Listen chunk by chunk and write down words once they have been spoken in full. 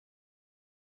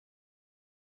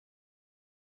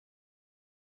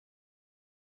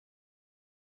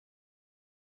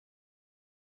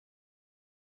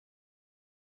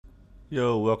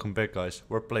Yo, welcome back guys.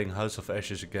 We're playing House of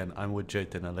Ashes again. I'm with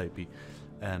Jade and Alepi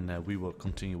and we will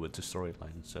continue with the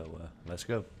storyline. So let's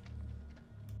go.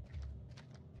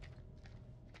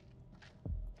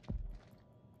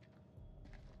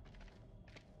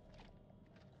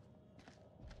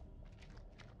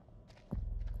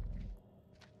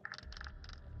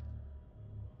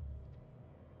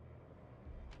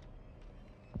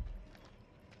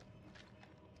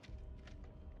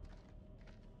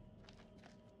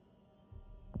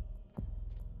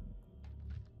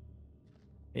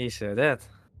 He's dead.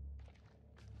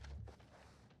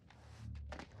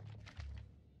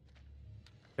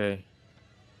 Okay.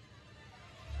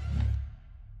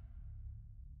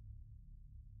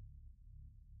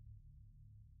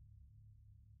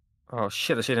 Oh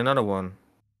shit, I see another one.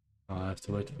 I have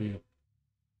to wait for you.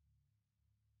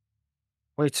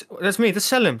 Wait, that's me, that's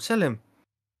Selim, Selim.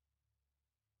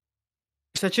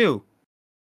 Is that you?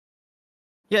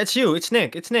 Yeah, it's you, it's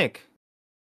Nick, it's Nick.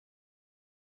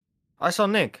 I saw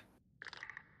Nick.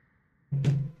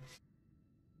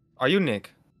 Are you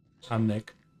Nick? I'm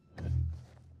Nick.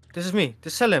 This is me,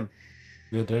 this is Selim.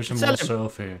 Yeah, there's a It's monster Selim.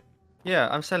 over here. Yeah,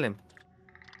 I'm Selim.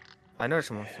 I know there's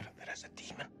a monster. There is a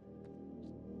demon.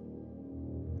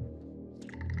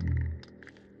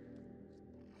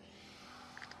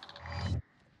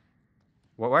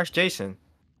 Where's Jason?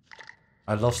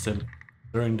 I lost him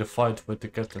during the fight with the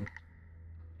captain.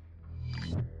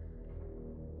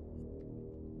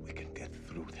 We can get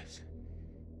through this,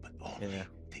 but only Yeah.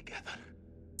 together.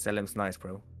 Selim's nice,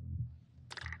 bro.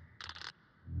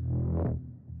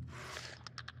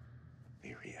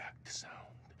 They react to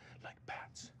sound like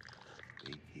bats.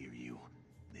 They hear you.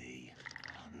 They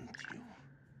hunt you.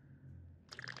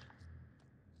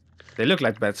 They look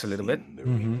like bats a little bit. In their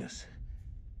weakness,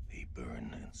 they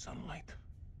burn in sunlight.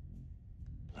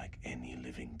 Like any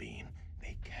living being,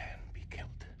 they can be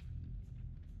killed.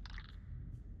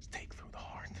 Stake through the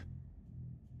heart.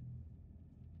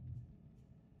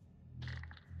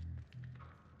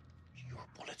 Your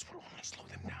bullets will only slow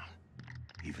them down.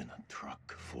 Even a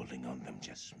truck falling on them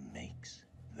just makes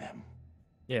them.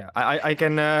 Yeah, I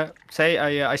can say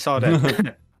I saw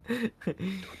that. Do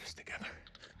this together.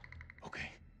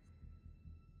 Okay.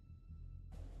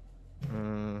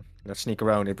 Let's sneak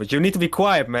around it, but you need to be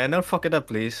quiet, man. Don't fuck it up,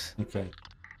 please. Okay.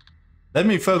 Let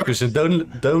me focus and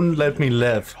don't let me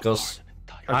laugh, because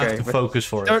I have to but focus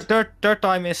for it. Third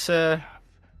time is To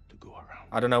go around.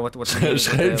 I don't know what the meaning is,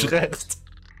 Scheepsrecht.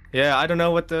 yeah, I don't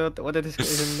know what it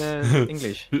is in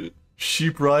English.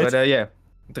 Sheep right? But yeah,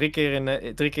 drie keer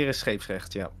is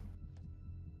scheepsrecht, yeah.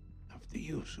 After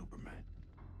you, Superman.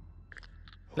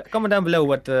 Comment down below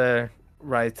what the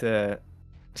right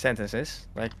sentence is.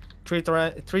 Like three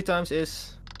times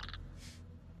is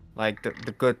like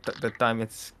the time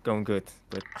it's going good,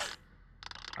 but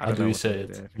I How don't do know you what say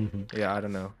the- it? Yeah, I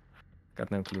don't know. Got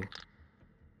no clue.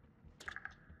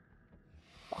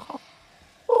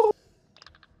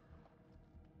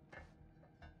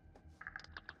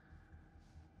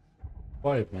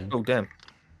 Quiet, man. Oh damn.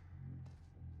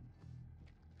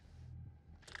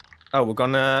 Oh, we're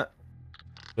gonna.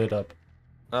 Split up.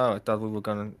 Oh, I thought we were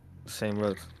gonna the same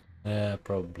road. Yeah,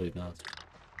 probably not.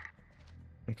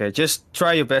 Okay, just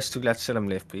try your best to let Selim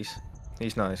live, please.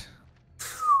 He's nice.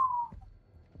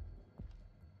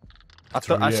 I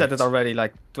said it react. already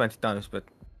like 20 times, but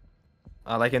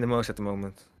I like him the most at the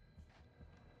moment.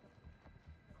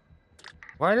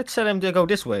 Why did Selim go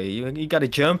this way? You gotta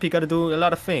jump, you gotta do a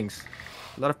lot of things.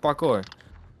 A lot of parkour.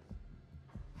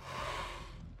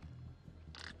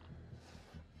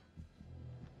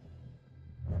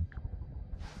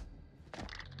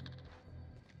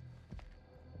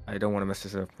 I don't want to mess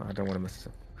this up. I don't want to mess this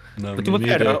up. No, But me to be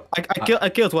fair neither. though, I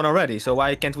killed one already, so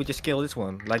why can't we just kill this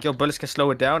one? Like your bullets can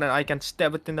slow it down and I can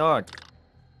stab it in the heart.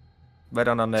 But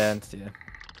on the end, yeah.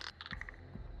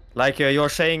 Like you're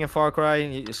saying in Far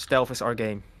Cry, stealth is our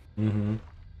game. Mm-hmm.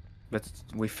 But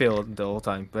we failed the whole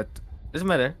time. But doesn't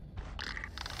matter.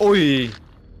 Oi!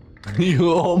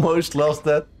 You almost lost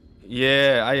that.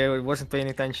 Yeah, I wasn't paying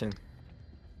attention.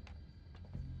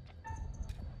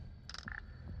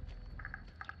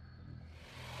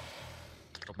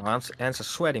 My hands are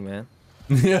sweaty, man.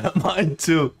 Yeah, mine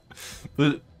too.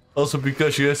 But also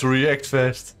because you have to react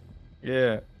fast.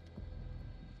 Yeah.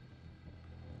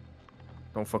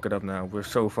 Don't fuck it up now. We're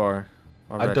so far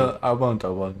already. I won't.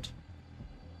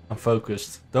 I'm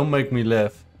focused. Don't make me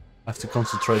laugh. I have to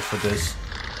concentrate for this.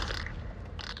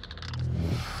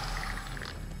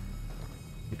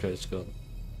 Okay, it's gone.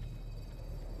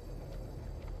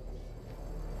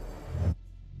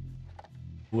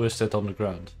 Who is that on the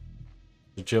ground?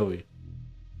 Joey.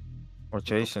 Or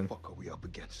Jason. What the fuck are we up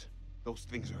against? Those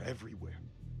things are everywhere.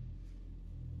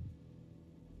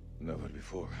 Never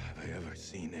before have I ever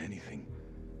seen anything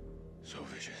so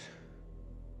vicious.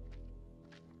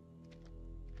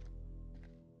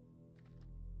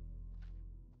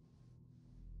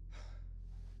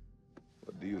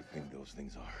 What do you think those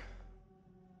things are?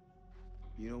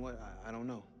 You know what? I don't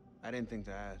know. I didn't think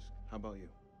to ask. How about you?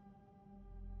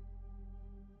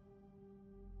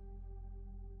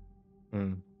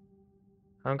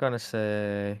 I'm gonna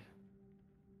say...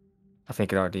 I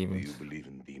think it are Do demons. you believe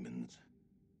in demons?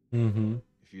 Mm-hmm.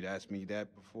 If you'd asked me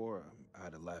that before,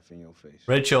 I'd have laughed in your face.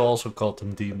 Rachel also called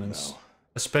them demons. now-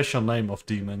 A special name of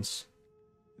demons.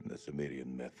 In the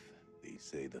Sumerian myth, they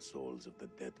say the souls of the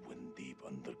dead went deep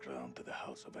underground to the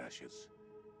House of Ashes,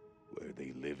 where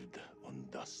they lived on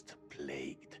dust,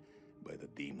 plagued by the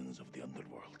demons of the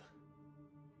underworld.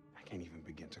 I can't even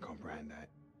begin to comprehend that.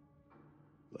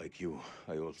 Like you,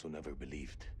 I also never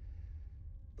believed.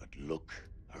 But look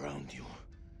around you.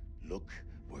 Look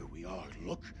where we are.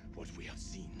 Look what we have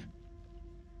seen.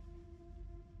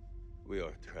 We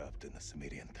are trapped in the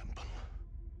Sumerian temple.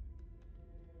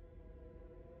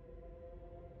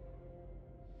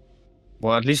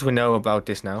 Well, at least we know about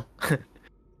this now.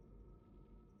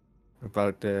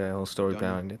 About the whole story Done.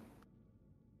 behind it.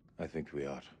 I think we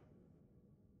are.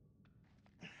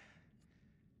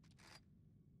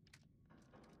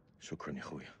 Shukran, ya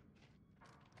Khoya.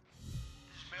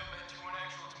 This is Mailman 2-1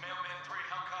 actual to Mailman 3.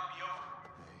 How copy over?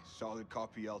 Hey, solid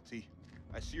copy, LT.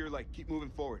 I see your light. Keep moving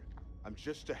forward. I'm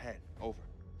just ahead. Over.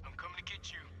 I'm coming to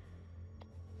get you.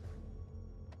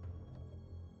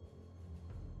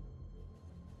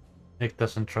 Nick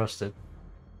doesn't trust it.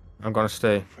 I'm gonna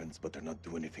stay. Friends, but they're not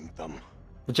doing anything dumb.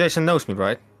 But Jason knows me,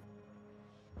 right?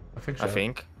 I think so. I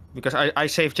think. Because I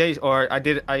saved Jason, or I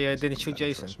didn't shoot Gotta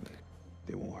Jason. trust me.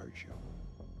 They won't hurt you.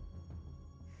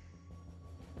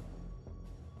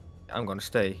 I'm gonna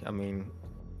stay. I mean,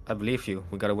 I believe you.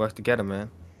 We gotta work together, man.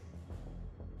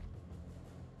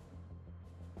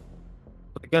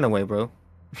 Put the gun away, bro.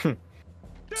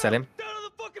 Sell him. Down on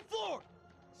the fucking floor!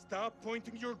 Stop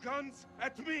pointing your guns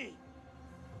at me!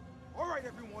 Alright,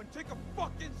 everyone, take a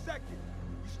fucking second.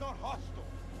 He's not hostile.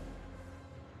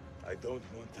 I don't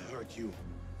want to hurt you.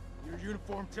 Your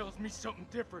uniform tells me something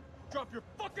different. Drop your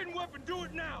fucking weapon. Do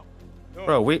it now. No,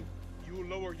 Bro, we... you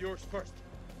lower yours first.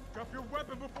 Drop your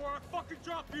weapon before I fucking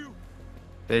drop you.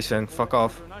 Jason, fuck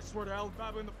off. And I swear to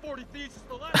Alibaba and the 40 Thieves is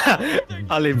the last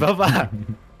thing. Alibaba.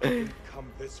 Come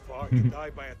this far to die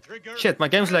by a trigger. Shit, my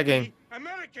game's lagging.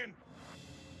 American!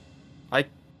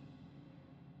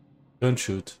 Don't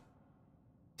shoot.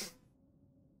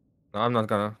 No, I'm not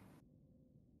gonna.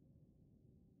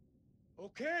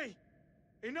 Okay,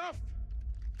 enough!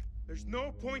 There's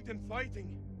no point in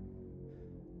fighting.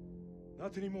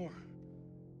 Not anymore.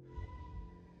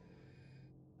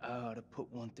 I ought to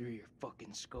put one through your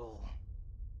fucking skull.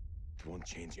 It won't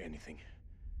change anything.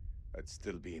 I'd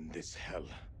still be in this hell.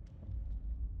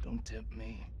 Don't tempt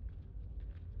me.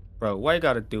 Bro, why you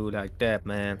gotta do like that,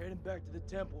 man? Heading back to the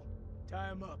temple. Tie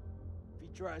him up. If he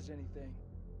tries anything.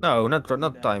 No, not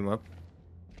time up.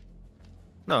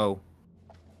 No.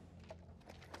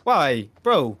 Why,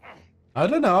 bro? I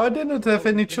don't know, I didn't have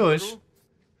any choice.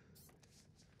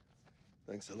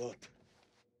 Thanks a lot.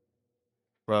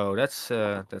 Bro, that's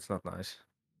not nice.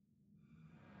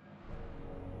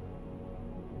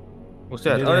 What's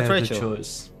I that? didn't Oh, that's have the Rachel.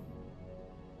 choice.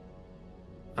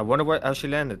 I wonder how she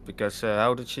landed, because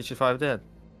how did she survive that?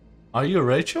 Are you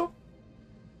Rachel?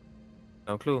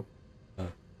 No clue.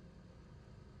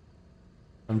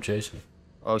 I'm Jason.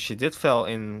 Oh, she did fell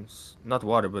in not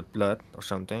water but blood or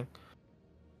something.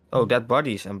 Oh, dead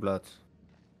bodies and blood.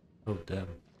 Oh damn.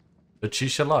 But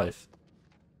she's alive.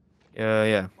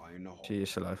 Yeah, Fire in the hole. she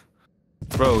is alive.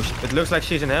 Bro, it looks like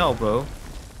she's in hell, bro.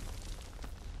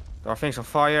 There are things on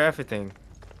fire, everything.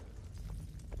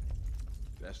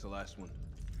 That's the last one.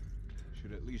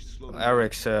 Should at least slow them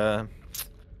Eric's Long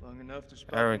enough to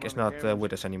spot Eric him is on the not cameras.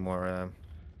 with us anymore.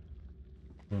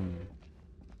 Hmm.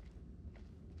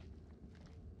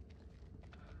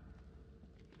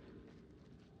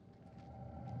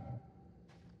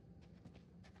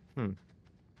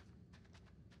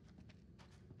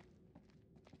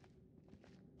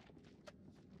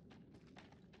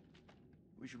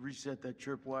 We should reset that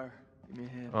chirp wire. Give me a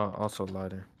hand. Oh, also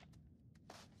lighter.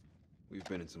 We've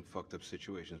been in some fucked up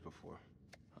situations before.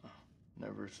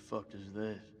 Never as fucked as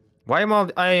this. Why am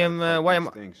why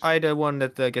am Things. I the one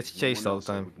that gets No chased one all else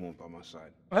the I time? would want by my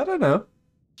side. I don't know.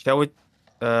 Shall we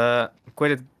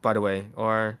quit it, by the way,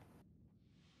 or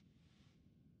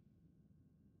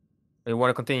you want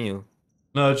to continue?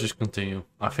 No, just continue.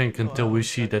 I think until we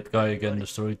see that guy again, the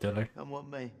storyteller. Come with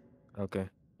me. Okay.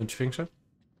 Don't you think so?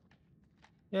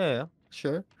 Yeah,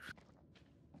 sure.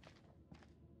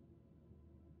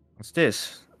 What's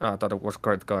this? Oh, I thought it was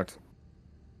credit card.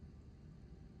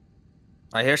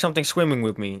 I hear something swimming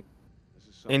with me This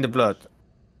is in the something blood. else.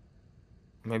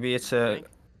 Maybe it's You a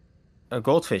think?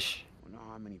 goldfish. We know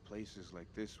how many places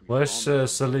like this we Where's found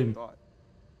ourselves than we Salim? thought.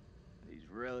 These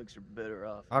relics are better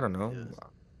off. I don't in know. dust.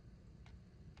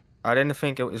 I didn't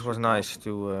think it was nice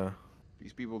to.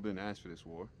 These people didn't ask for this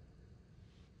war.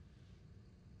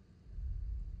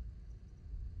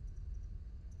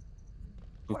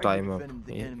 To Why are tie you him up. defending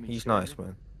the enemy, He's Scatter? nice,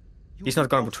 man. You He's and not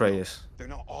gonna both betray know us. They're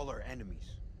not all our enemies.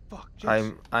 Fuck,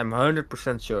 Jason. I'm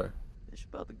 100% sure. It's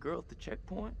about the girl at the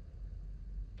checkpoint.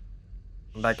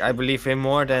 Like I believe him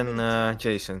more than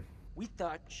Jason. We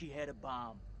thought she had a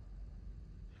bomb.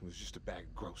 It was just a bag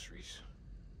of groceries.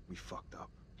 We fucked up.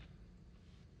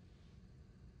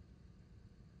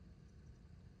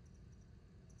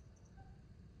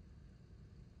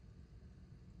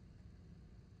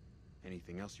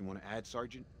 Anything else you want to add,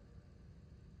 Sergeant?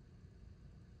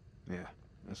 Yeah,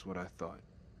 that's what I thought.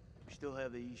 We still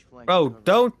have the east flank. Bro, covered.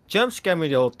 don't jump scare me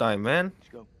the whole time, man.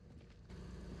 Let's go.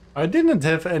 I didn't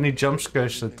have any jump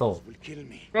scares at all. Will kill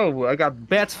me. Bro, I got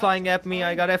bats flying at me.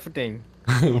 I got everything.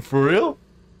 For real?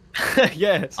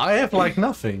 Yes. I have like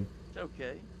nothing. It's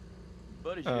okay.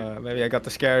 Buddy's here. Maybe I got the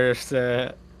scariest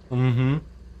Mm-hmm.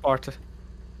 part.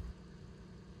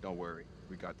 Don't worry,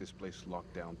 we got this place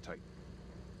locked down tight.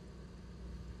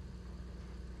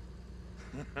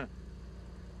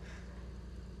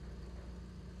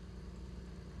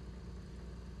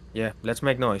 Yeah, let's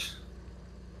make noise.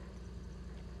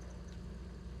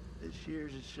 This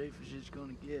here's as safe as it's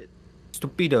gonna get. A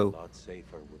Stupido. lot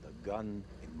safer with a gun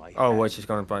in my Oh, hand. wait, she's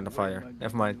gonna find the fire.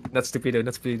 Never mind. That's stupido.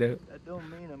 That's stupido. That don't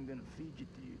mean I'm gonna feed you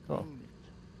to your Oh. demons.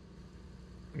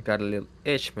 We got a little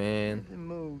itch, man. Anything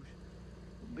moves,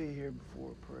 we'll be here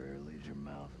before a prayer leaves your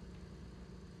mouth.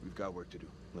 We've got work to do.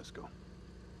 Let's go.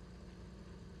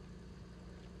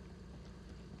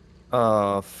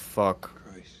 Oh, fuck.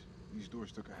 Christ, these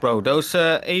doors took a Bro, hammer. those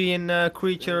alien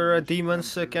creature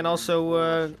demons can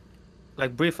also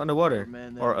like breathe underwater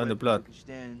Man, that or under wet blood. took a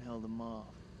stand and held them off.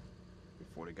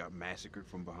 Before they got massacred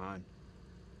from behind.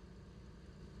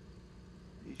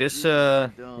 These This creatures are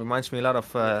dumb. reminds me a lot of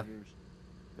Predators.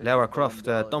 They Lara could Croft,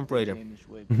 bomb Tomb if they Raider. came this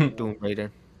way before. Tomb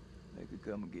Raider. They could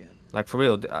come again. Like for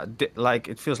real, like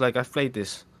it feels like I've played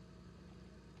this.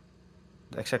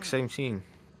 The exact same scene.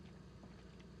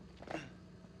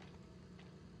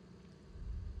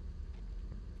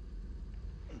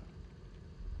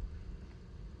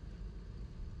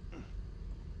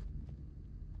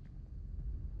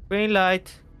 Green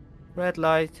light, red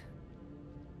light,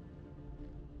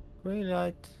 green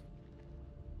light.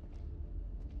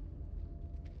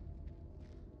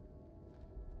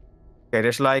 Okay,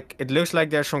 there's like, it looks like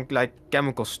there's some like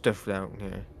chemical stuff down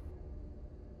here.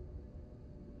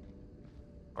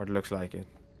 Or it looks like it.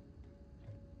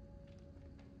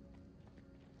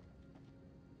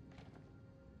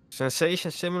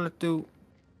 Sensation similar to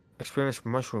experience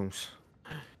mushrooms.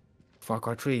 Far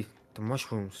Cry 3, the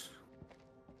mushrooms.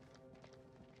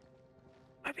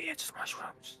 Maybe it's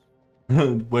mushrooms.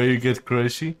 Where you get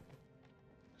crazy?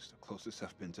 It's the closest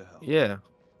I've been to hell. Yeah.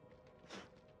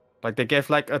 Like they gave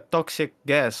like a toxic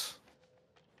gas.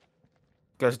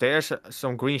 Because there's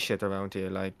some green shit around here,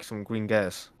 like some green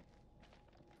gas.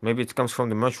 Maybe it comes from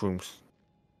the mushrooms.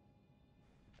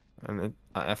 And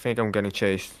I think I'm getting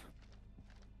chased.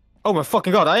 Oh my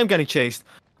fucking god, I am getting chased.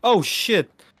 Oh shit.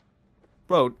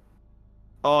 Bro.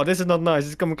 Oh, this is not nice.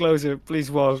 It's coming closer. Please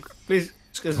walk. Please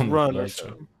just coming run.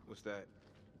 closer. What's that?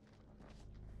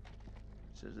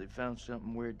 Says they found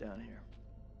something weird down here.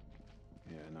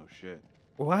 Yeah, no shit.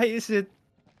 Why is it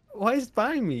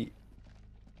behind me?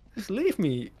 Just leave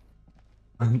me.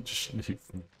 Just leave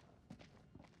me.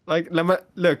 Like,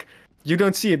 look, you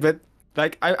don't see it, but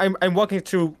like I'm walking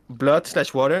through blood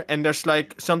 / water, and there's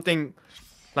like something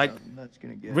like Something that's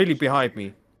gonna get really us. behind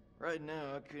me. Right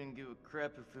now, I couldn't give a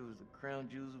crap if it was the crown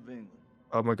jewels of England.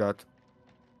 Oh my god.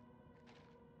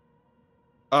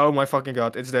 Oh my fucking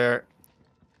god, it's there.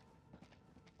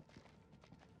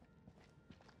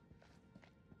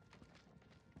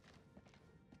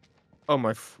 Oh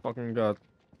my fucking god.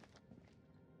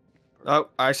 Oh,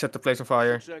 I set the place on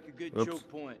fire. Looks like a good Oops. choke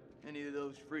point. Any of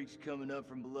those freaks coming up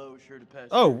from below are sure to pass.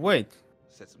 Oh, through. wait.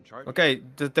 Set some charges. Okay,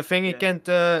 the thingy Yeah. can't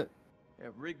Yeah,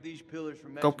 rig these pillars for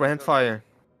maximum comprehend coverage. fire.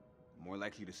 More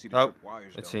likely to see the Oh, trip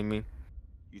wires, it's though. seeing me.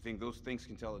 You think those things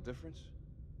can tell a difference?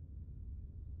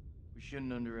 We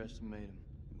shouldn't underestimate them.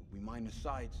 We mine the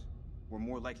sides. We're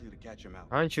more likely to catch them out.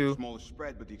 Aren't you? Smaller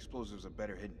spread, but the explosives are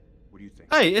better hidden. What do you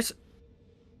think? Hey, it's...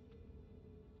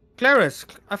 Clarice!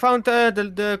 I found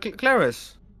the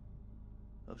Clarice.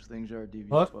 Those things are devious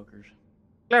What? fuckers.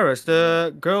 Clarice,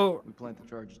 the girl, We plant the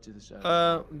charges to the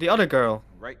side. the other girl.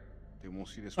 Right? They won't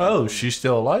see this. Oh, she's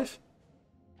still alive?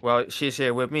 Well, she's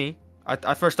here with me.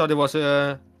 I first thought it was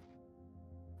a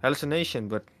hallucination,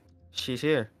 but she's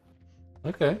here.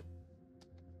 Okay.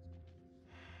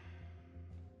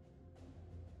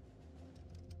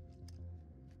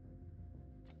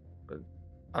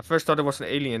 I first thought it was an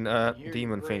alien Here,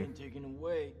 demon your thing, brain taken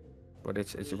away. but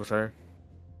it was her.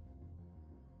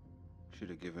 Should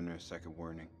have given her a second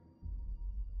warning.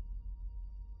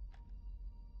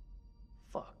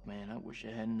 Fuck, man, I wish I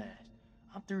hadn't asked.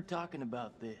 I'm through talking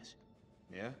about this.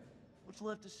 Yeah? What's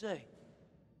left to say?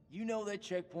 You know that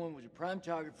checkpoint was a prime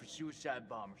target for suicide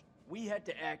bombers. We had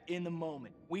to act in the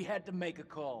moment. We had to make a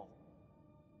call.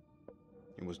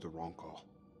 It was the wrong call.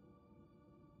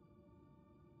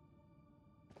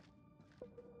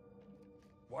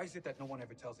 Why is it that no one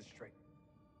ever tells it straight?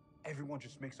 Everyone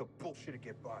just makes up bullshit to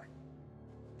get by.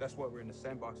 That's why we're in the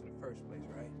sandbox in the first place,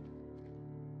 right?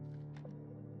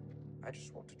 I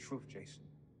just want the truth, Jason.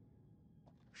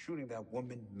 Shooting that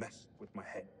woman messed with my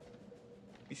head.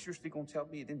 You seriously gonna tell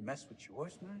me it didn't mess with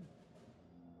yours, man?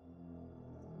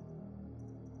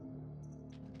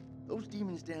 Those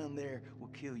demons down there will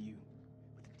kill you.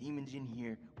 But the demons in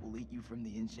here will eat you from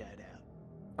the inside out.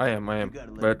 I am, You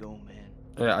gotta let but it go, man.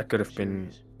 yeah, I could have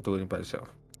been Serious. doing it by myself.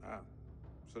 Ah,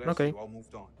 so that's Okay. you all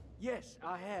moved on. Yes,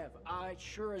 I have. I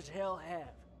sure as hell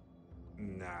have.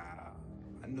 Nah,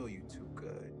 I know you too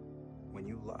good. When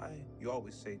you lie, you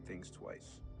always say things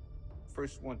twice.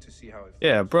 First one to see how it feels.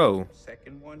 Yeah, bro.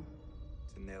 Second one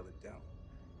to nail it down.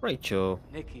 Rachel.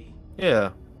 Nikki,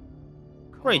 Yeah,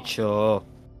 come on. Rachel.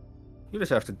 You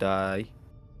just have to die.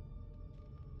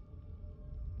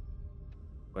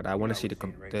 But I want to Yeah, see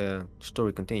we'll see, right? the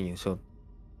story continue, so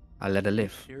I let her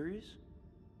live. Serious?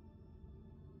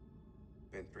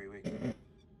 Been 3 weeks.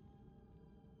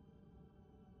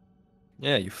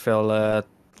 Yeah, you fell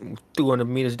 200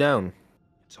 meters down.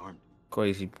 It's armed.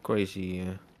 Crazy.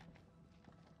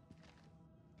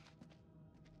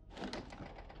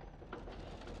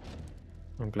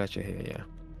 I'm glad you're here. Yeah.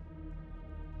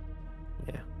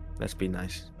 Yeah. Let's be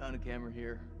nice. Found a camera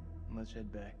here. And let's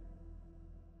head back.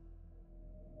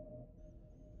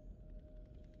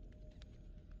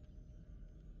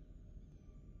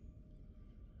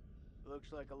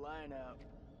 Looks like a line out.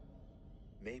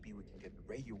 Maybe we can get the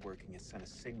radio working and send a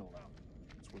signal out.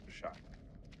 It's worth a shot.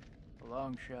 A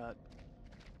long shot.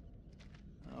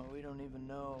 Oh, we don't even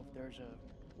know if there's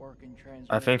a working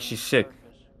transmitter. I think on she's the sick. surface.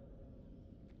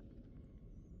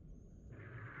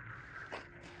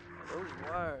 Those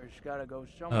wires gotta go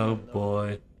somewhere. Oh though. boy.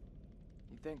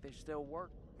 You think they still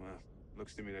work? Well,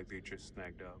 looks to me like they just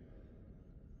snagged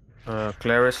up.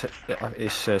 Clarice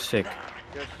is sick.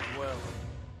 Just as well.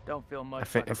 Don't feel much.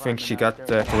 I think she got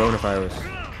coronavirus.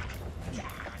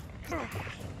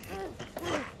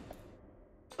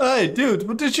 Hey, dude,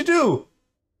 what did you do?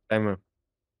 Timer.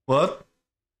 What?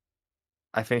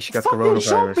 I think she got Fucking coronavirus.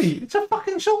 zombie! It's a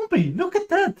fucking zombie! Look at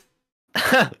that!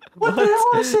 What the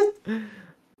hell is it?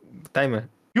 Timer.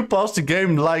 You paused the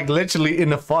game like literally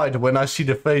in a fight when I see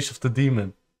the face of the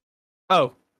demon.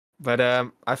 Oh, but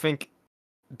I think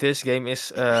this game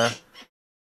is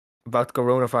about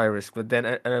coronavirus, but then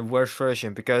a worse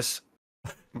version because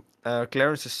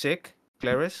Clarice is sick.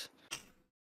 Clarice,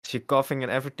 she coughing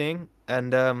and everything,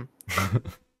 and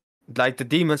like the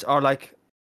demons are like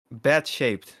bat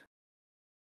shaped.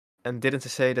 And didn't they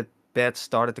say that bats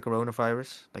started the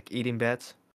coronavirus, like eating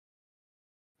bats?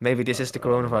 Maybe this is the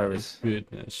coronavirus.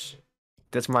 Goodness.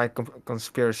 That's my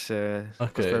conspiracy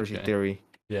Okay. theory.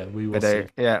 Yeah, we will But see.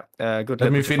 yeah, good luck.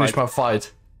 Let me with your finish fight. my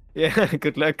fight. Yeah,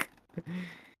 good luck.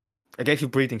 I gave you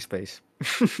breathing space.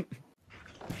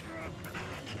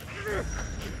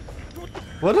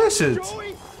 What is it?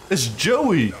 It's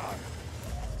Joey.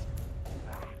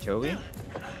 Joey?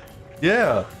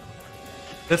 Yeah.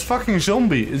 That's fucking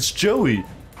zombie. It's Joey.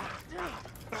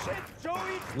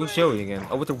 Who's Joey again?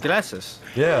 Oh, with the glasses.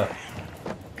 Yeah.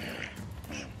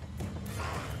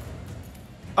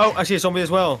 Oh, I see a zombie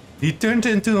as well. He turned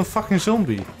into a fucking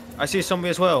zombie. I see a zombie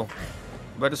as well.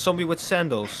 But a zombie with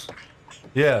sandals.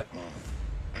 Yeah.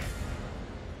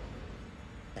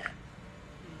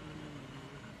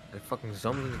 A fucking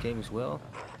zombie in the game as well.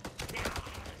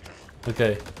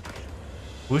 Okay.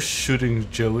 Who's shooting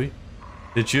Joey?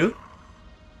 Did you?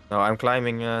 No, I'm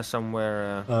climbing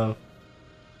somewhere.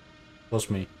 Was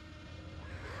me.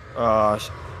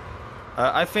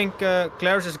 I think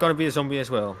Clarice is gonna be a zombie as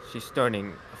well. She's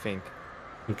turning, I think.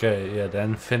 Okay, yeah,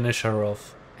 then finish her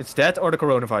off. It's that or the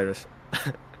coronavirus.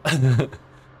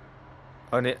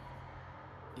 Oh,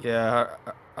 Yeah,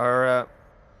 her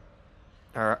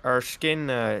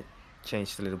skin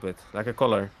changed a little bit, like a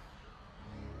color.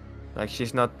 Like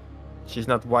she's not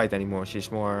white anymore.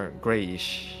 She's more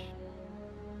grayish.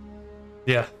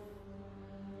 Yeah.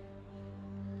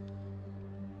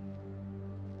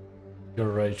 You're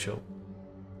Rachel.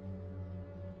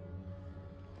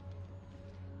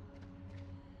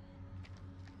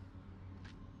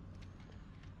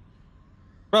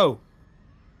 Bro.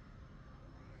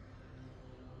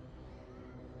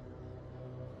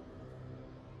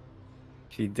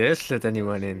 She does let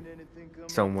anyone in.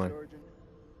 Someone.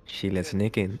 She lets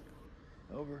Nick in.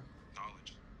 Over.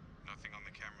 Knowledge. Nothing on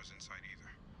the cameras inside either.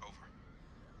 Over.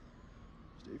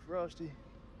 Stay frosty.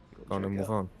 Go Gonna check move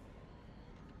out. on.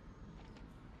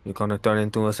 You're gonna turn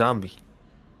into a zombie.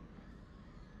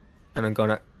 And I'm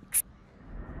gonna.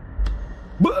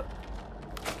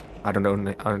 I don't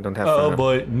know. I don't have. Oh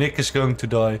boy, Nick is going to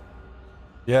die.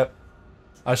 Yep.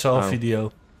 I saw a Oh.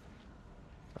 video.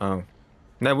 Oh.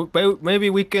 Now maybe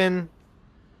we can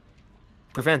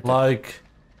prevent it. Like,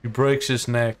 he breaks his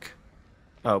neck.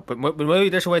 Oh, but maybe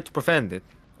there's a way to prevent it.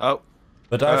 Oh.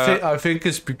 But I think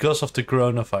it's because of the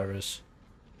coronavirus.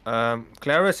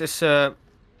 Clarice is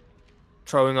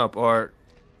throwing up, or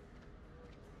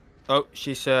oh,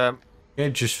 she's Can you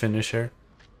just finish her?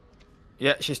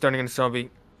 yeah, she's turning into a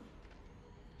zombie.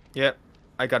 Yeah,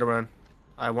 I gotta run.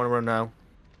 I wanna run now.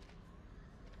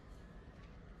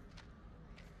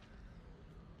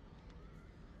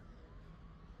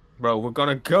 Bro, we're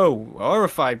gonna go.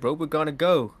 Horrified, bro. We're gonna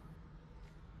go.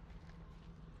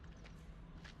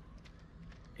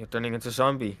 You're turning into a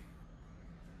zombie.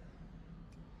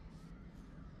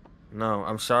 No,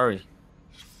 I'm sorry.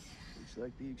 Looks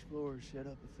like the explorers set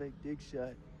up a fake dig site.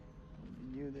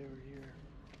 Only knew they were here.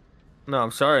 No,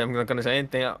 I'm sorry. I'm not gonna say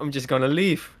anything. I'm just gonna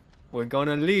leave. We're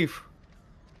gonna leave.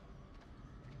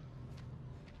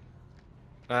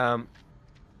 Hmm.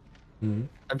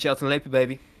 I'm Shelton Lapey,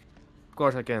 baby. Of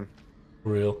course I can. For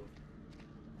real.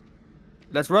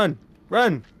 Let's run.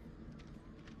 Run.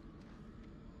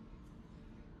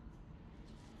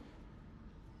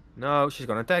 No, she's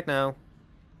gonna attack now.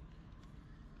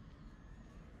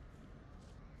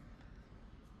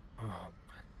 Oh.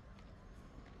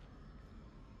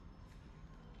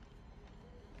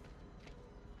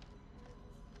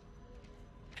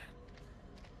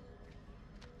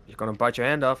 She's gonna bite your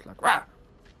hand off like rah.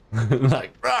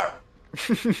 Like, rawr.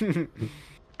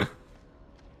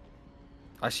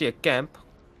 I see a camp.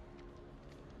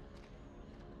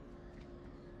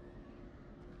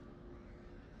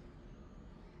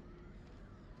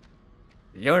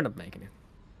 You're not making it.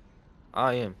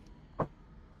 I am.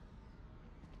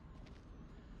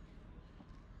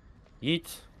 Yeet.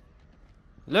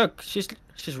 Look, she's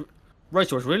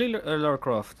Rachel was really Lara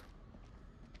Croft.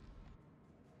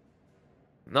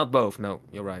 Not both. No,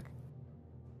 you're right.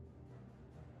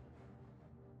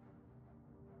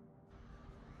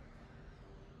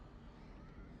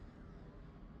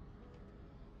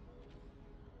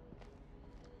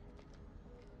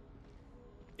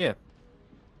 Yeah.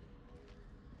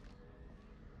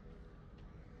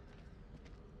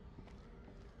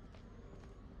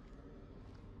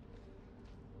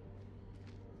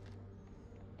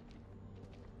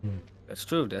 That's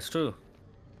true. That's true.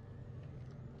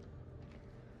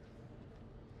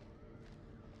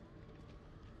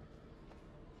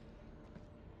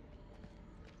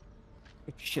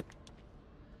 Shit.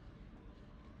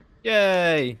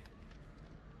 Yay!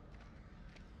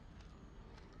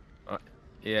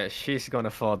 Yeah, she's gonna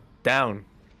fall down.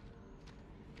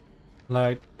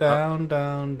 Like, down,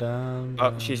 down, down.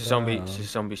 Oh, down, she's a zombie. down. She's a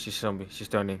zombie. She's a zombie. She's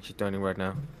turning. She's turning right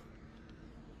now.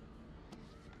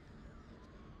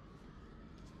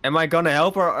 Am I gonna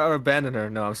help her or abandon her?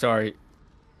 No, I'm sorry.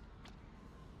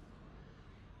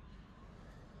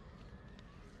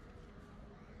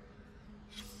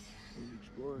 Those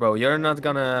explorers Bro, you're had not one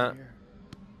gonna. here.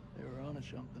 They were onto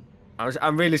something.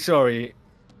 I'm really sorry.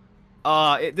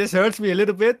 This hurts me a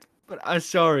little bit, but I'm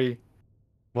sorry.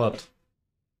 What?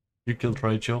 You killed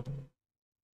Rachel?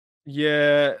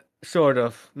 Yeah, sort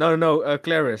of. No,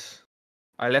 Clarice.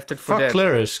 I left it for Fuck dead.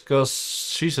 Clarice, cause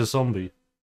she's a zombie.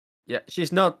 Yeah,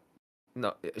 she's not.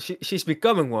 No, she's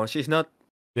becoming one. She's not.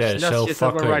 Yeah, she's not, so she's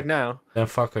fuck not her. one right now. Then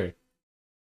fuck her.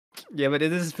 Yeah, but it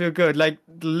doesn't feel good. Like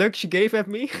the look she gave at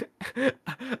me,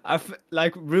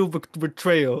 like real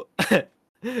betrayal.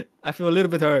 I feel a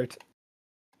little bit hurt.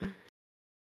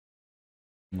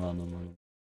 No.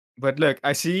 But look,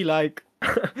 I see like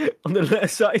on the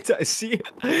left side. I see.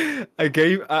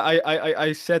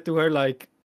 I said to her like,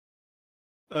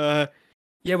 yeah,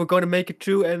 we're gonna make it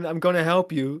through, and I'm gonna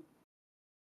help you.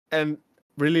 And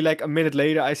really like a minute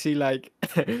later, I see like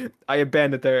I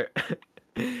abandoned her.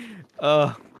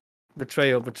 Oh,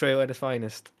 betrayal at its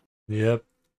finest. Yep.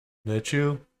 That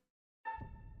you?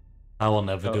 I will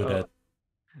never do Oh,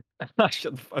 that.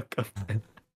 Shut the fuck up.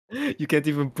 You can't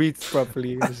even breathe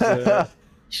properly. It's,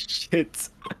 shit.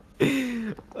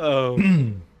 Oh.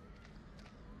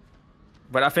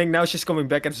 But I think now she's coming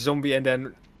back as a zombie and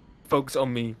then focus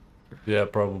on me, Yeah,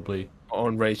 probably.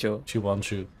 on Rachel. She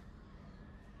wants you.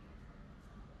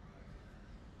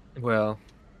 Well,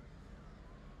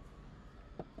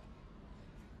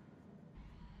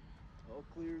 All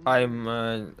clear.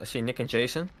 I see Nick and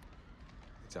Jason.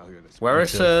 It's out here this Where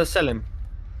is Okay. Selim?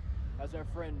 How's our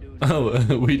friend doing?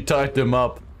 Oh, we tied them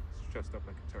up. stressed up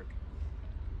like a turkey.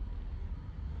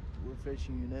 We're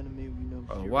facing an enemy we know.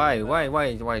 Oh, zero why?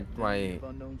 about.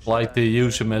 Unknown Like they size.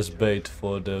 use him as bait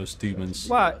for those demons.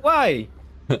 Why? I,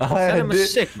 Selim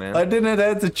is sick, man. I didn't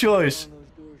have the choice. On those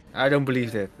doors. I don't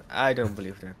believe that. I don't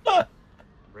believe that.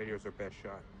 Radio's our best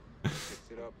shot. Fix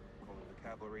it up, call in the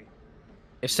cavalry.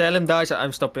 If Selim dies,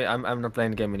 I'm stopping. I'm not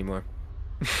playing the game anymore.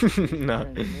 No.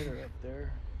 Transmitter up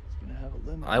there. It's gonna have a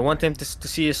limit. I want him to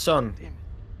see his son. Damn it.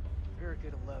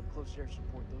 Barricade allowed close air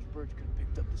support. Those birds could have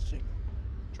picked up the signal.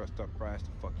 Trust our prize to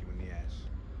fuck you in the ass.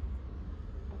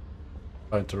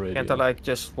 Find the radio. Can't I like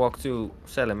just walk to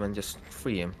Selim and just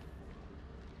free him?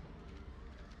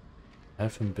 I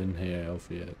haven't been here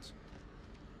over yet.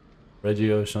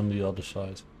 Radio's on the other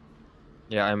side.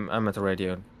 Yeah, I'm at the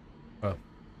radio. Oh.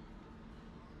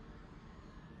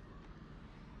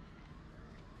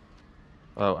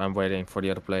 Oh, I'm waiting for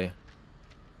the other player.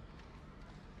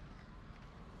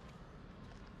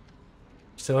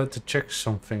 Still had to check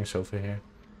some things over here.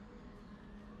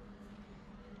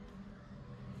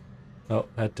 Oh,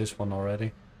 had this one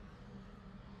already.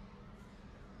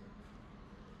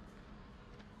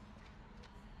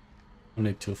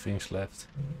 Only 2 things left.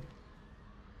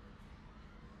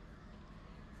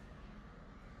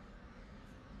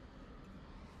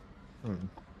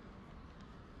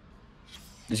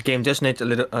 This game does need a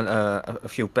little, a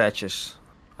few patches,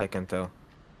 I can tell.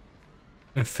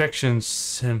 Infection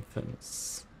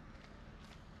symptoms.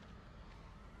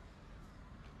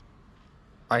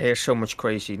 I hear so much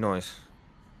crazy noise.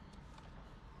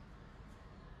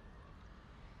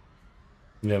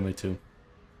 Yeah, me too.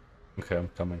 Okay, I'm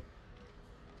coming.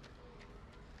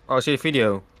 Oh, I see the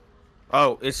video.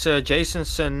 Oh, it's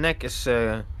Jason's neck is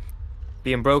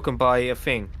being broken by a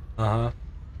thing, Uh-huh.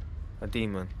 a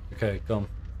demon. Okay, come.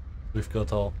 We've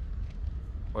got all.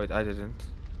 Wait, I didn't.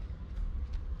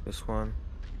 This one.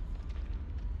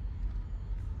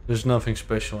 There's nothing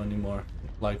special anymore.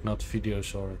 Like not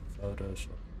videos or photos.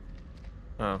 Or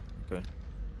Oh, okay.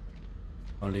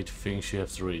 only the things you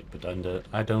have to read, but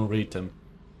I don't read them.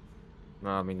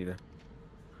 No, me neither.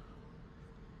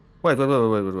 Wait. I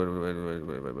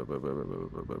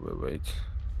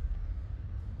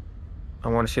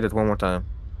want to see that one more time.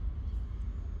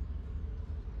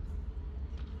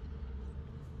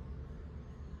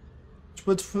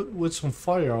 It's with some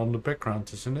fire on the background,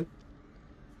 isn't it?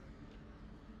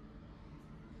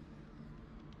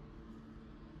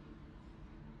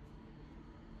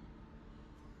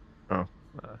 Oh,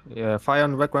 yeah, fire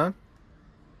on the background.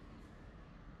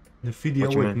 The video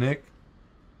What you with mean? Nick.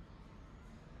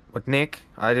 With Nick,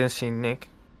 I didn't see Nick.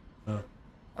 Oh.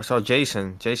 I saw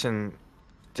Jason. Jason's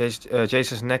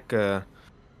neck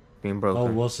being broken.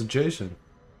 Oh, was it Jason?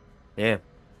 Yeah.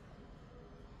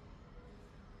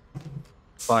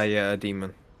 By a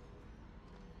demon.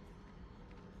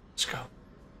 Let's go.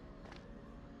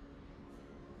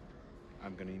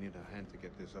 I'm gonna need a hand to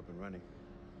get this up and running.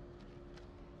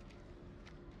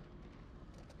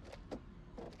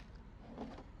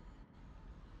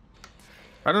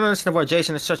 I don't understand why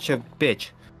Jason is such a bitch.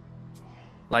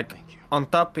 Like, Thank you. on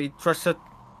top he trusted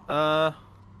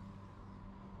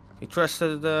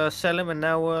Selim and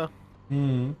now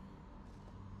Hmm.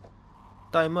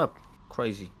 tie him up.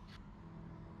 Crazy.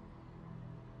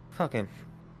 Fuck him.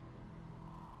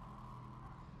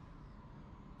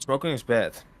 Smoking is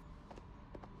bad.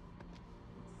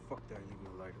 Fuck that, leave me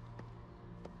a lighter.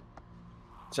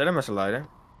 Selim has a lighter.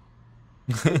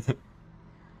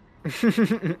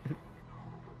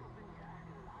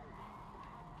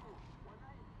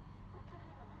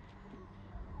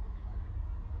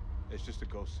 It's just a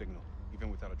ghost signal. Even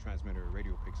without a transmitter, a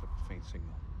radio picks up a faint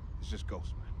signal. It's just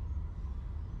ghost, man.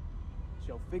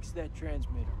 So fix that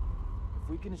transmitter. If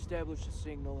we can establish a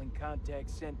signal and contact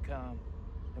CENTCOM,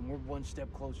 then we're one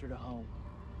step closer to home.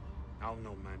 I don't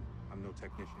know, man. I'm no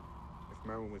technician. If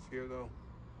Merwin was here, though,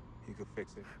 he could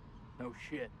fix it. No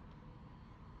shit.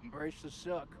 Embrace the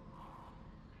suck.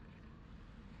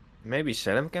 Maybe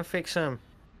Selim can fix him.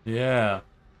 Yeah,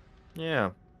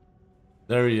 Yeah.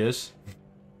 there he is.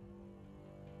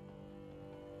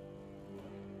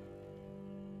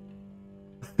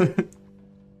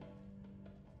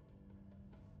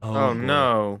 Oh boy.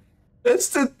 no. It's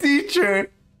the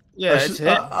teacher. Yeah, it's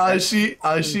him. I see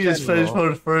his face general. for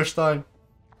the first time.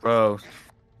 Bro,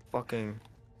 fucking.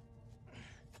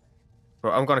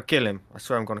 Bro, I'm gonna kill him. I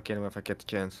swear I'm gonna kill him if I get the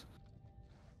chance.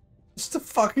 It's the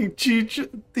fucking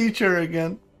teacher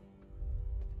again.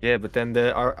 Yeah, but then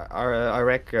the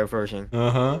Iraq version.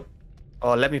 Uh-huh.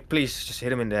 Oh, let me please just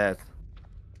hit him in the head.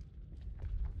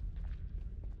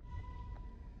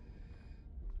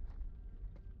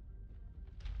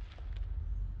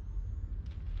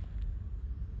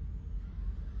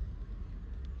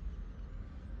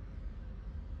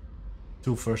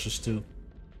 Two versus two.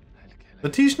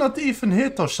 But he's not even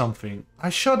hit or something. I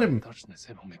shot him.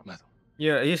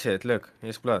 Yeah, he's hit. Look,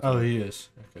 he's blood. Oh, he is.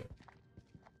 Okay.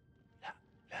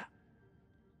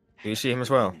 Do you see him as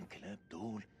well? الكلاب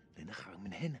دول لنخرج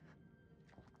من هنا.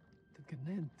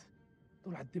 تجننت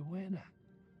دول على الدوانة.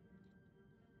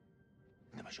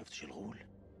 انت ما شفتش الغول؟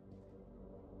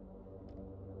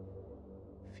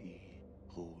 في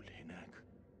غول هناك،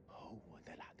 هو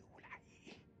ده العدو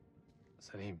الحقيقي.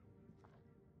 سليم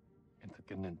انت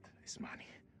اتجننت. اسمعني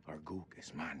أرجوك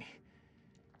اسمعني.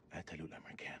 قتلوا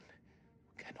الأمريكان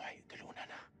كانوا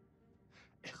هيقتلوننا.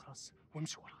 اخرس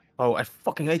وامشي ورايا. Oh, I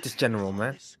fucking hate this general,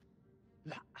 man.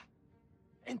 لا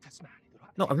انت اسمعني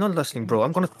دلوقتي. No, I'm not listening, bro.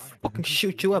 I'm gonna fucking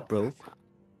shoot you up, bro.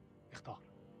 اختار.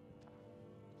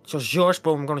 It's just yours,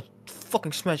 bro. I'm gonna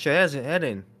fucking smash your head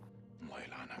in. الله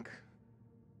يلعنك.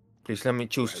 Please let me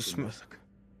choose to وعد smash. نفسك.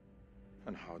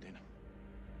 أنا هقعد هنا.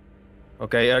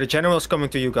 Okay, the general's coming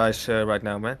to you guys right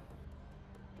now, man.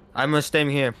 I'm staying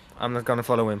here. I'm not gonna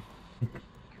follow him.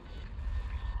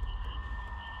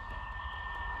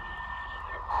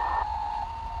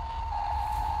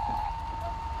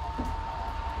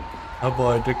 Oh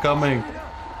boy, they're coming.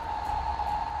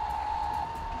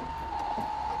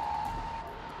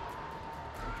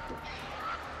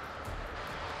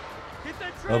 Get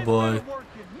that Oh boy. transmitter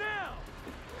working now!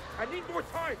 I need more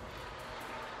time!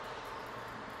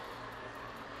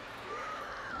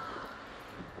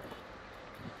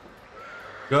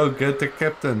 Go get the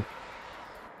captain.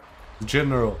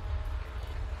 General.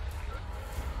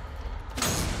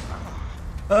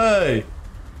 Hey!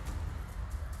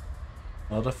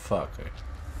 Motherfucker.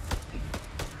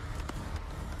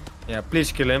 Yeah,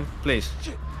 please kill him, please.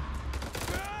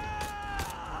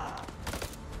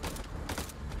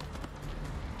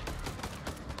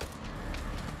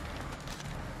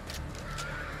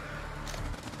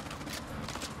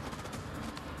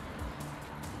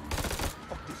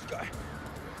 Fuck this guy.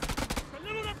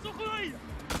 خلينا نفسه قليل.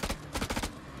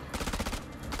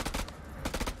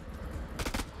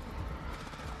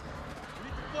 We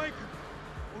need to flank him.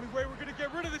 Only way we're gonna get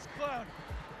rid of this clown.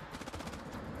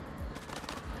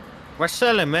 Where's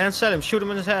Selim, man? Selim, shoot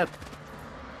him in his head.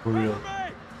 For real. Cover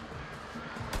me!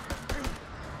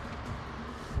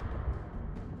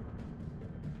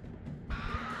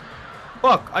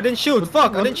 Fuck, I didn't shoot.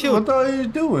 Fuck, I didn't shoot. What are you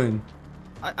doing?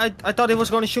 I thought he was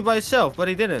gonna shoot by itself, but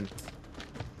he didn't.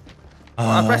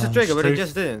 I pressed the trigger, but he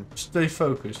just didn't. Stay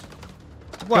focused.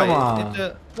 Why? Come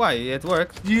on. Why? It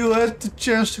worked. You had the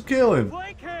chance to kill him.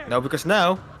 Flank him! No, because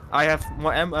now I have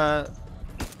more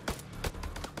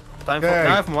now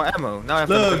I have more ammo. Now I have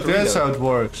Look, to that's reload. how it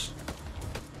works.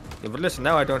 Yeah, but listen,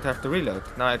 now I don't have to reload.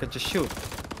 Now I can just shoot.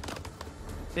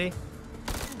 See?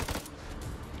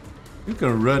 You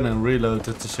can run and reload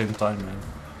at the same time, man.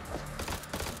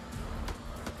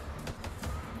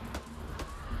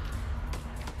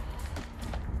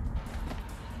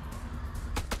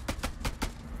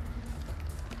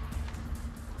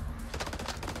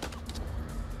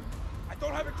 I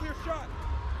don't have a clear shot.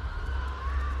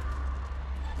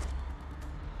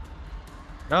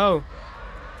 No.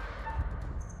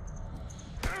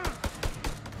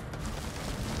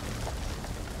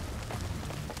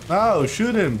 No,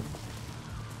 shoot him.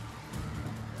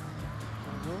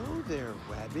 Hello there,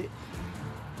 rabbit.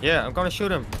 Yeah, I'm gonna shoot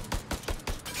him.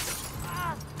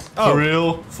 For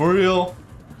real? For real?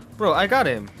 Bro, I got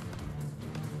him.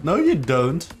 No, you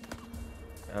don't.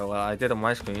 Oh well, I did on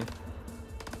my screen.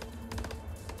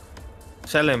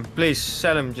 Sell him, please,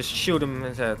 sell him. Just shoot him in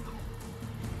his head.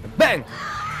 Bang!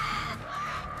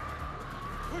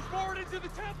 Push forward into the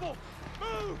temple.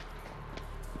 Move!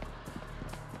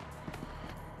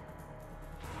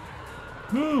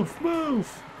 Move,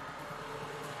 move.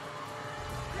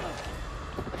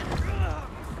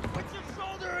 Put your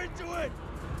shoulder into it.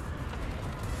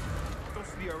 Those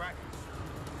are the Iraqis.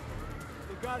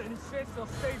 They got any sense, they'll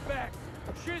stay back.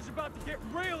 Shit's about to get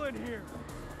real in here.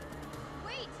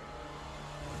 Wait!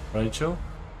 Rachel?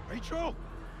 Rachel?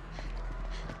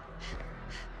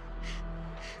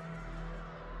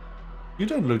 You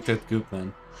don't look that good,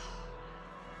 man.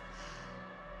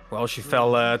 Well, she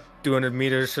fell 200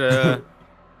 meters Have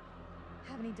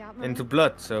any doubt, Mom? into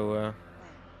blood, so...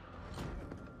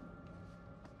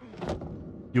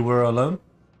 You were alone?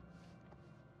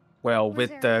 Well, Was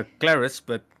with there- Clarice,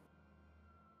 but...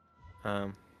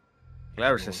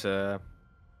 Clarice is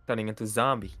turning into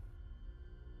zombie.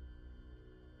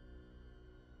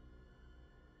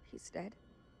 He's dead.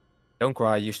 Don't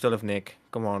cry, you still have Nick.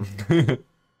 Come on.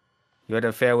 You had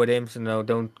an affair with him, so no,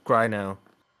 don't cry now.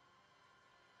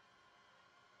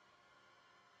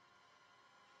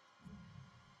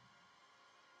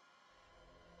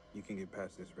 You can get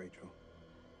past this, Rachel.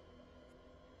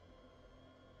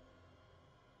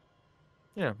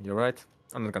 Yeah, you're right.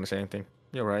 I'm not gonna say anything.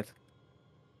 You're right.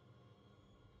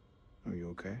 Are you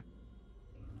okay?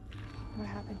 What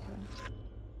happened to him?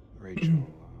 Rachel,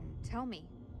 Tell me.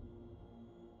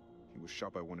 he was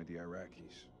shot by one of the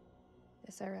Iraqis.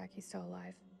 This Iraqi's still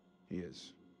alive. He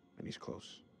is, and he's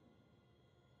close.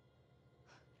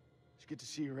 It's good to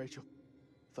see you, Rachel.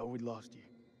 Thought we'd lost you.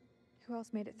 Who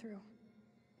else made it through?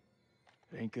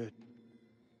 It ain't good.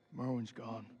 Merwin's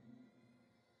gone.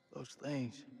 Those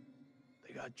things,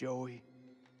 they got Joey,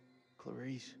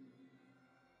 Clarice.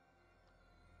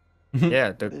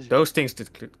 Yeah, those things that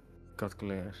got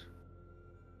Clarice.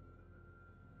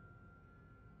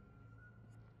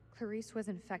 Clarice was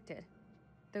infected.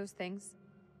 Those things,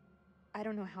 I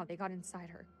don't know how they got inside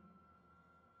her.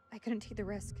 I couldn't take the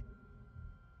risk.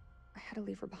 I had to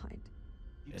leave her behind.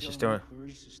 You Yeah, she's telling me still-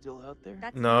 Clarice is still out there?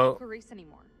 That's No. not Clarice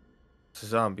anymore. It's a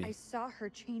zombie. I saw her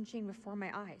changing before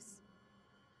my eyes.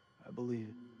 I believe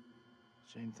it.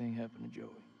 Same thing happened to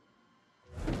Joey.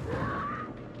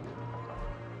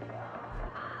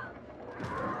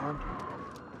 Armed?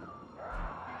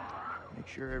 Make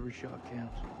sure every shot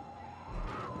counts.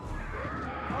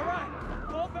 All right,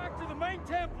 fall back to the main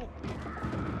temple.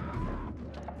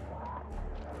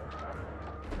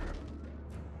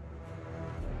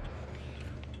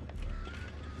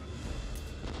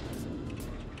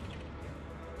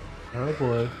 Oh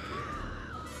boy.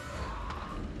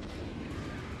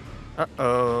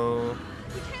 Uh-oh.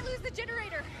 We can't lose the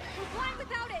generator. We're blind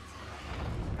without it.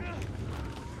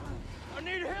 I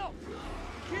need help.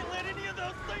 Can't let any of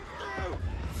those things through.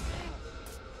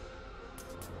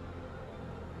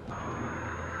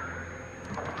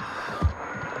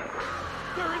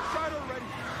 They're inside already.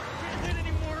 Can't let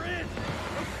any more in.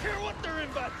 Don't care what their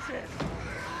invite says.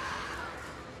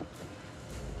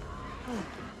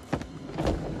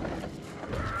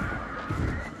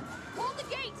 Hold the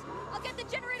gate. I'll get the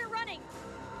generator running.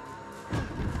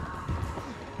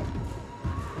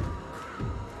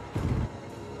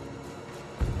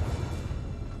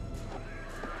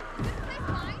 This place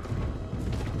fine?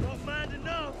 Don't mind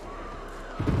enough.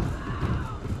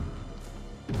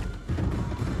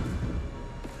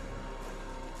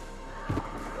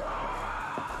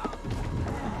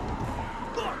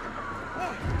 Look!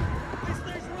 These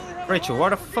things really have a Rachel,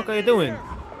 hard what the time fuck are you getting in doing?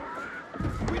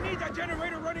 here. We need that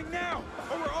generator running now,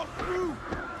 or we're all through.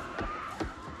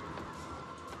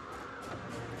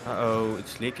 Uh-oh,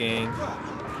 it's leaking.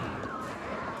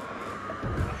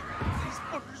 These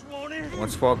fuckers won't in. One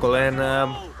sparkle and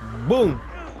boom!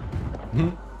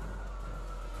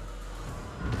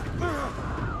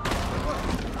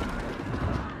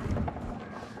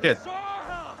 Shit. It's our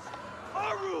house,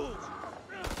 our rules.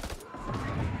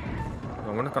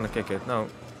 No, we're not gonna kick it, no.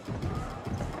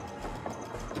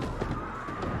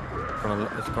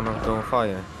 It's gonna go on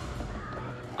fire.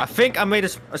 I think I made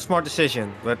a smart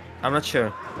decision, but I'm not sure.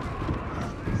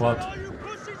 What? All you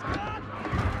pussies got?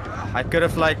 I could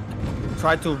have like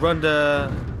tried to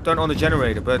turn on the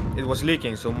generator, but it was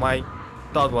leaking, so my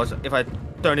thought was if I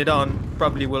turn it on,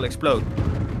 probably will explode.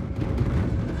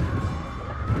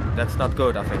 That's not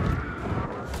good, I think.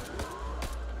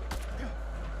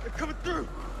 They're coming through.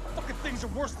 Fucking things are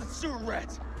worse than sewer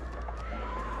rats.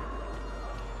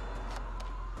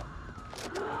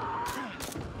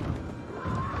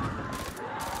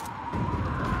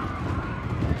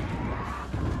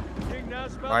 Think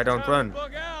now's about Why the don't time to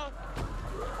run? bug out.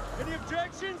 Any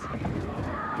objections?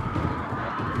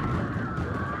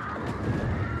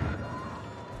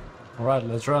 Alright,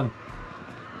 let's run.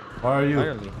 Where are you?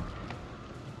 Finally.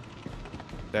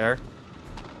 There.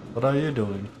 What are you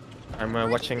doing? I'm Break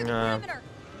watching, through the perimeter.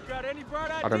 Got any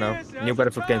bright I don't know, ideas? new Now's the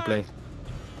Battlefield time. gameplay.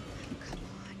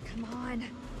 Come on.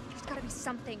 There's gotta be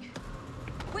something.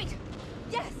 Wait.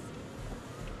 Yes.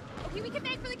 Okay, we can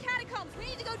make for the catacombs. We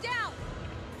need to go down.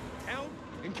 Down?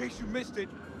 In case you missed it,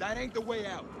 that ain't the way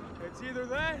out. It's either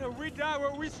that or we die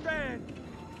where we stand.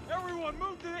 Everyone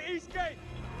move to the east gate.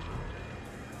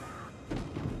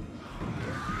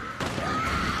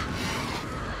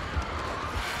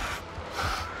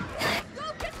 Go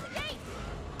get to the gate.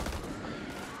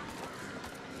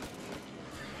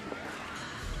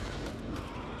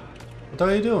 What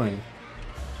are you doing?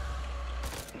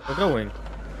 We're going.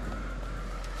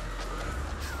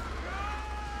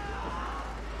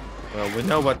 Well, we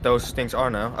know what those things are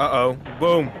now. Uh-oh.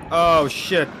 Boom. Oh,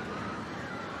 shit.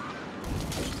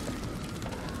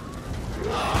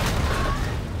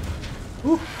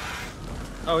 Ooh.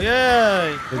 Oh,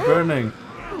 yay! They're burning.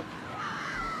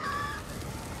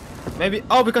 Maybe...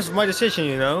 Oh, because of my decision,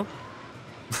 you know?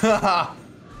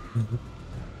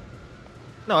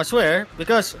 No, I swear.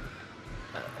 Because...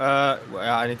 well,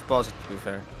 I need to pause it, to be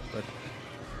fair. But...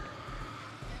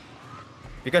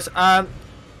 Because,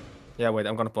 yeah, wait,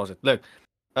 I'm gonna pause it. Look,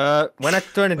 when I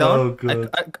turn it on,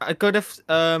 I could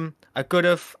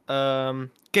have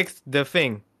kicked the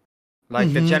thing,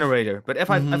 like the generator. But if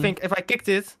I think if I kicked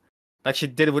it, like she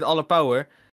did it with all her power,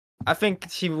 I think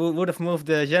she would have moved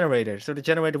the generator, so the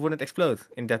generator wouldn't explode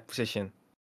in that position.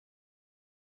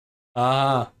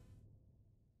 Ah.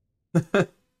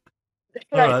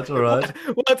 Alright, alright.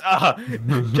 What?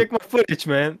 Check my footage,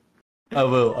 man. I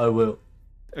will.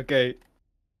 Okay.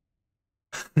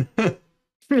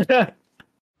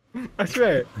 I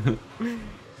swear.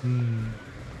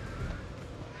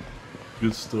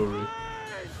 Good story.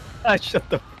 Shut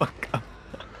the fuck up.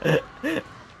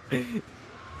 The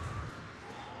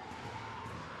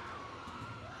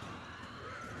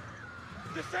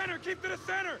center, keep to the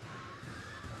center.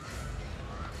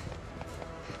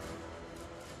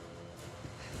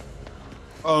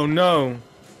 Oh no.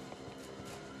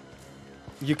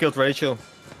 You killed Rachel.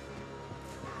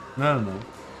 No.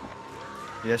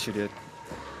 Yes, you did.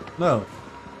 No.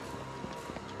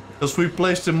 Because we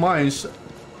placed the mines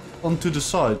onto the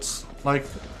sides. Like,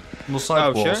 on the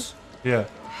side walls. Sure? Yeah.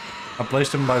 I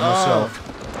placed them by myself.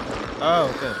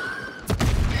 Oh, okay.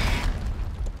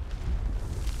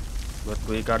 But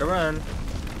we gotta run.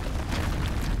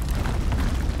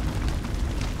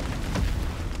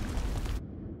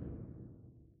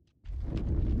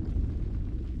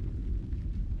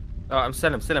 Oh, I'm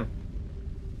still him.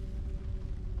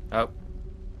 Oh.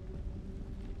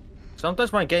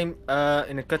 Sometimes my game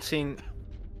in a cutscene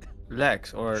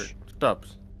lags or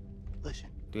stops. Listen.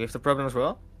 Do you have the problem as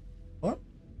well? What?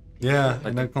 Yeah,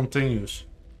 and then continues.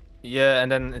 Yeah, and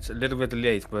then it's a little bit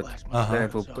delayed, but then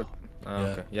it will put... Yeah.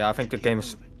 Okay. Yeah, I think the game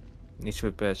needs to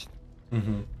be patched.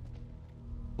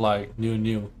 Like,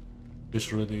 new.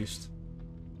 Just released.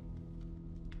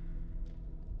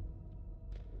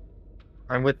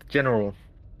 I'm with General.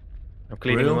 I'm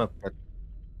cleaning Real? him up, but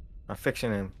I'm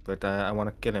fixing him, but I want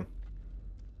to kill him.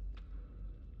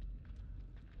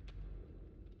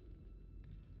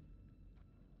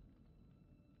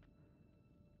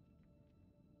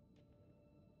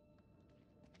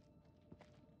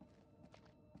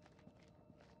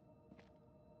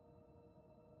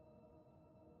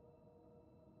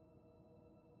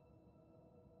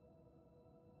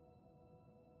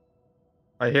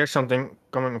 I hear something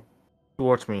coming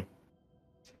towards me.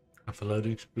 I have a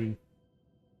loading screen.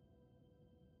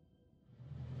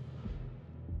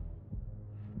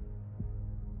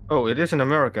 Oh, it is an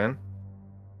American.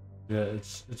 Yeah,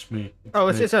 it's me.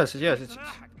 It's us. Yes, it's.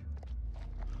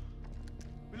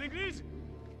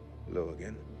 Hello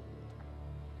again.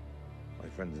 My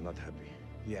friend is not happy.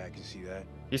 Yeah, I can see that.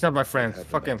 He's not my friend. Happy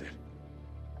Fuck him. about it.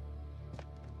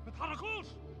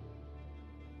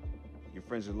 Your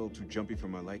friend's a little too jumpy for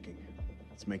my liking.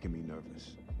 It's making me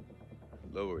nervous.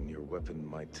 Lowering your weapon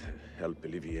might help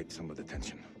alleviate some of the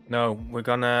tension. No, we're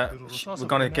gonna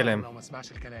kill him.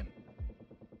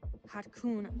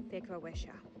 هتكون فكرة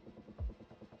وحشة.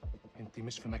 انت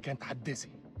مش في مكان تحدثي.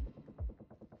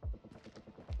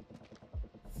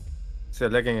 It's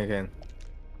lagging again.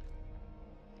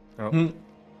 Oh.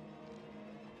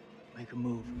 Make a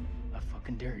move. I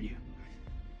fucking dare you.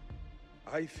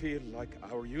 I feel like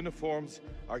our uniforms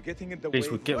are getting in the Please,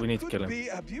 way. we need to kill him. Be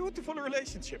a beautiful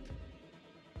relationship.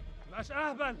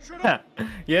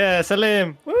 Yeah,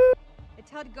 Salim. Woo!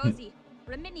 التاد جوزي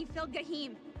رمني في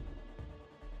الجحيم.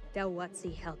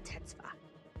 دواتسي هل تدفع.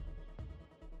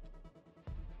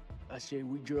 I say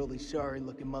we drill these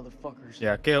sorry-looking motherfuckers.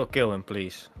 Yeah, kill him,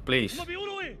 please. Please.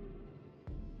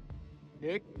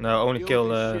 Nick? No, only kill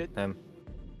this shit. them.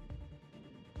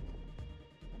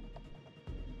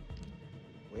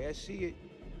 The way I see it,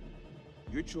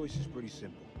 your choice is pretty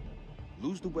simple.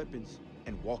 Lose the weapons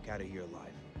and walk out of here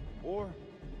alive. Or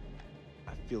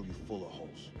I fill you full of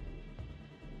holes.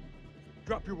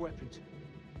 Drop your weapons.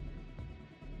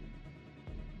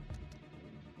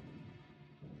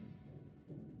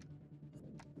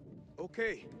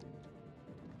 Okay.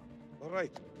 All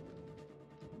right.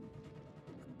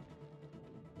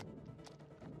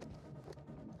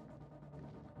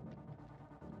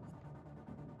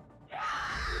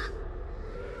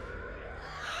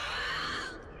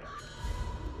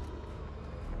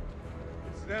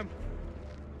 It's them.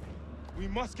 We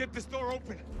must get this door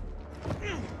open.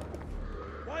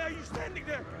 Why are you standing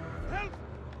there? Help!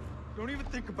 Don't even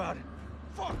think about it.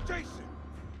 Fuck, Jason!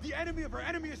 The enemy of our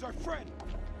enemy is our friend.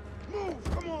 Move!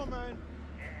 Come on, man!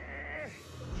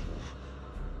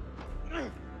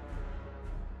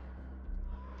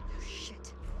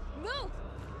 Shit. Move!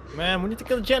 Man, we need to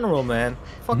kill the general, man.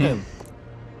 Fuck him.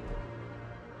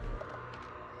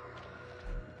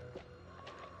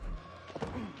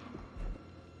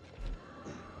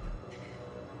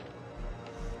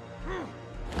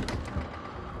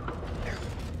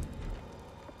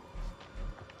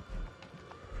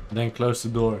 Then close the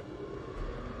door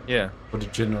Yeah. for the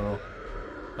general.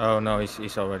 Oh no,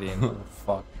 he's already in. Oh,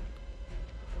 fuck.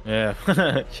 Yeah.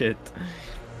 Shit.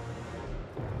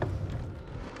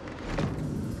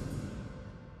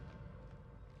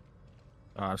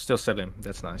 I'm still selling.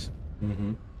 That's nice.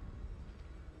 Mm-hmm.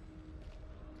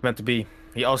 Meant to be.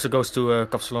 He also goes to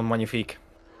Kapsalon Magnifique.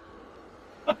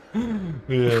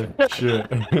 Yeah, sure.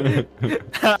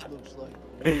 Looks like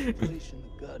the place in the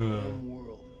goddamn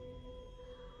world.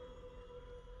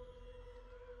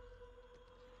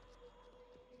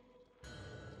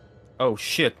 Oh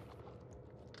shit.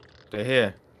 They're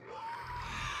here.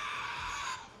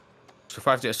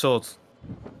 Survive the assault.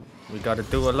 We gotta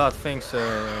do a lot of things.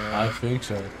 I think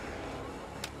so.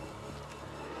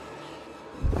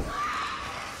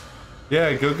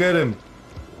 Yeah, go get him.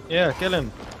 Yeah, kill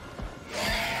him.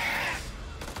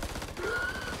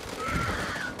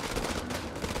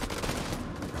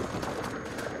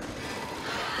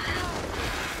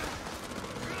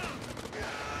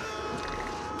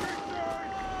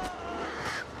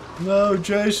 No,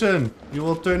 Jason, you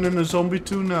will turn into a zombie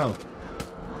too now.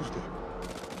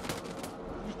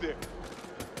 Who's there?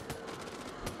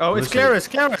 Oh, it's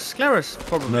Clarice,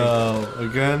 probably. No,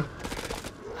 again?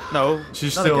 No,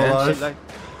 She's not still again. alive? She's like...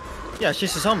 Yeah,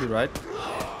 she's a zombie, right?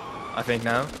 I think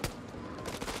now.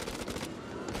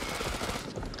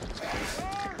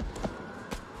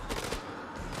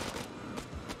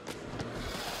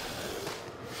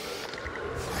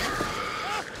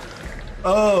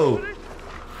 Oh!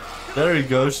 There he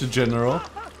goes, the general.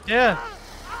 Yeah.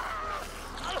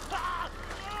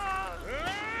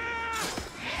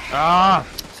 Ah,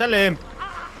 sell him.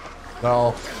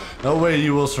 Well, no way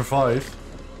you will survive.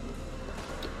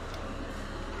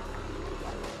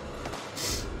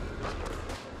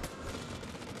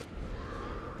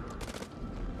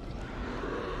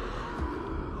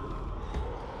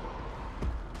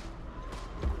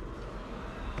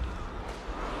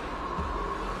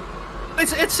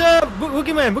 It's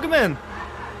Boogeyman.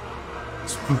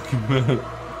 Spooky man.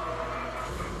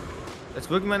 It's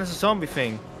Boogeyman is a zombie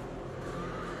thing.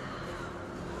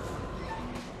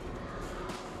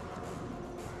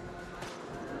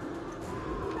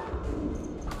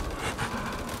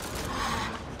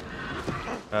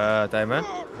 Timer.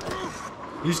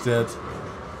 He's dead.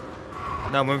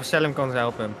 Nou, maar Selim kan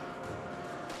helpen hem.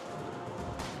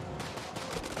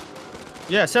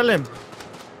 Yeah, Selim.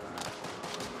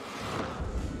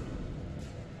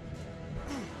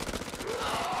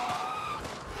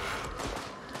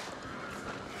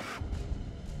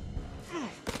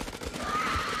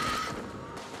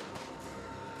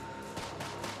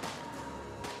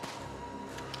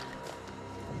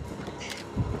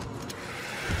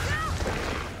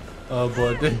 Oh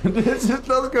boy, this is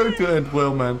not going to end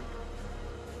well, man.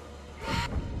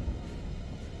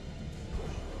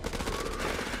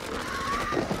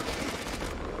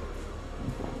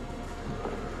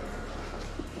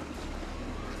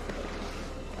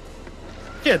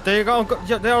 Shit, they're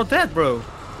all dead, bro.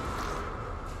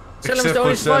 Selim's Except the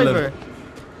only for Selim. survivor.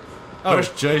 Oh, Where's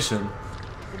Jason?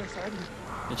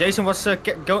 Jason was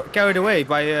carried away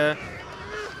by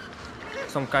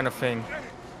some kind of thing.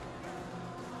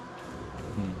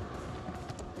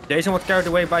 Jason was carried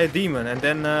away by a demon, and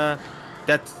then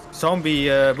that zombie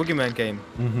boogeyman came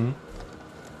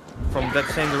from that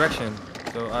same direction.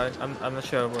 So I'm not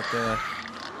sure what.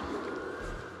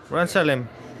 Run, Selim.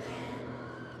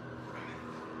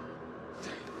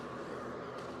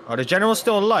 Oh, the general's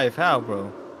still alive. How,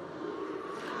 bro?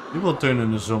 He will turn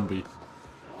into a zombie.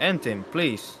 End him,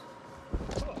 please.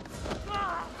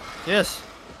 Yes.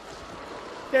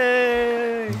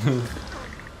 Yay!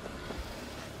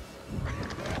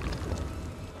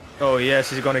 Oh yes,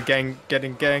 he's gonna getting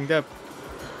ganged up.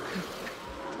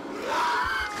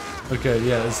 Okay,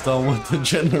 yeah, it's done with the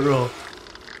general.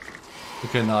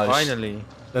 Okay, nice. Finally.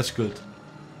 That's good.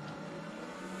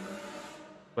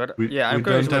 But We I'm don't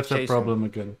curious have about that Jason. problem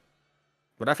again.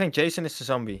 But I think Jason is a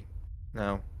zombie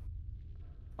now.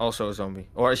 Also a zombie,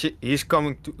 or is he's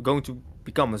going to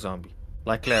become a zombie,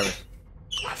 like Clarice.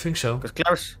 I think so.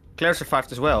 Because Clarice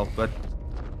survived as well, but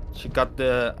she got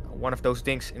one of those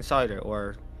things inside her,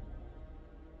 or.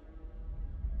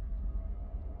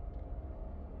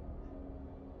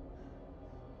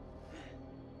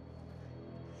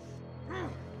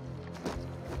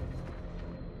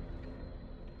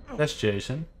 That's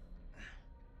Jason.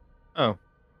 Oh.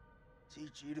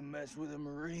 Teach you to mess with a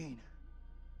Marine.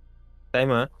 Same,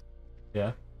 huh?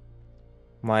 Yeah.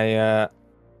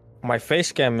 My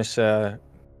face cam is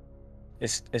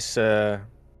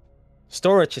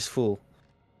storage is full.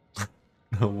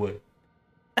 No way.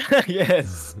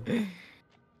 Yes.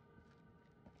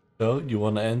 So, you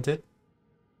wanna end it?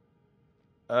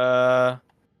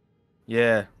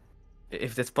 Yeah.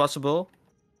 If that's possible.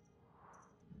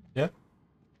 Yeah.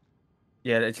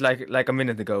 Yeah, it's like a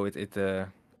minute ago. It's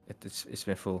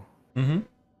been full. Mm-hmm.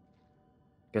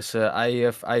 Because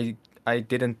I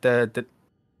didn't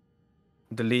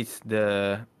delete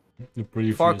the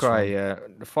previous Far Cry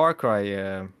one. the Far Cry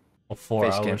Of 4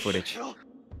 face cam hours. footage.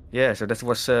 Yeah, so that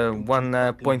was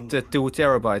 1.2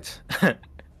 terabytes.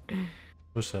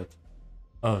 Who's that?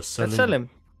 Oh, Selim. Let's sell him.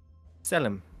 Sell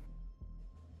him.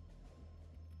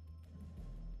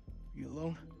 You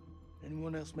alone?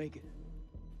 Anyone else make it?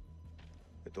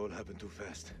 It all happened too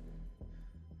fast.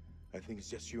 I think it's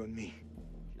just you and me.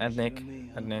 And Just Nick. you me,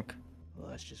 huh? And Nick. Well,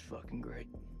 that's just fucking great.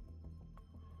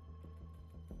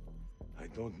 I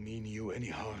don't mean you any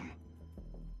harm.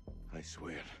 I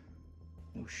swear.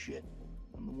 No shit.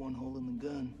 I'm the one holding the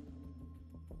gun.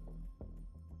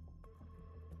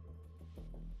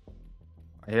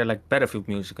 I hear like Battlefield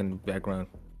music in the background.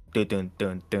 Dun dun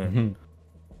dun dun. Mhm.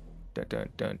 Dun dun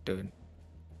dun dun.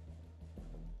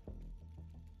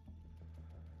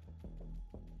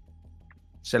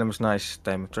 Selim was nice,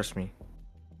 Tim, trust me.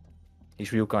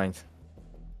 He's real kind.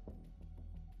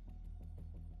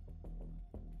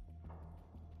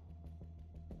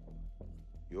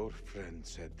 Your friend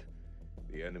said,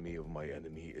 the enemy of my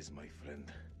enemy is my friend.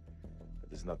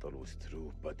 That is not always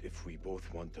true, but if we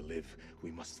both want to live,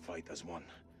 we must fight as one.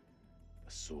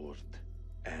 The sword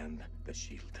and the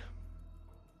shield.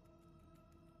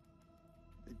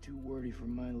 They're too wordy for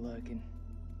my liking.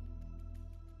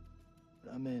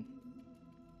 But I'm in.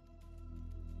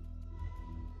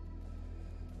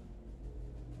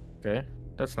 Okay,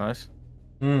 that's nice.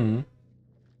 Mm-hmm.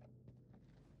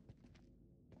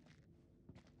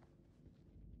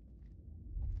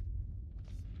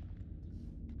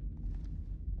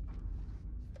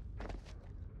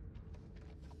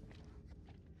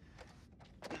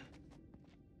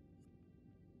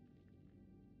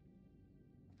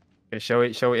 Okay,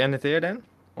 shall we end it here then?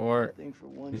 Or I think for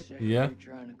one second yeah.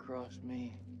 you're trying to cross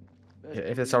me. Best yeah, if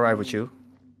believe it's alright with me. you.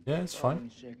 Yeah, it's Following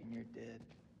fine. second you're dead.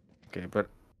 Okay, but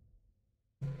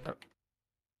I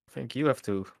think you have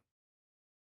to.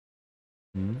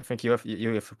 Hmm. I think you have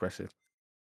to press it.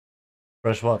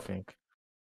 Press I what? think.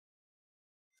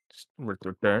 Just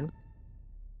return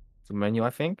to menu, I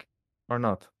think, or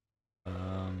not,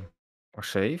 or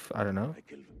save. I don't know. I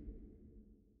killed him.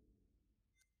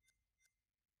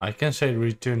 I can say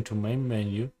return to main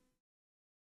menu.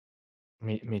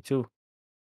 Me too.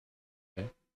 Okay.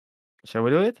 Shall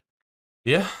we do it?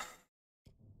 Yeah.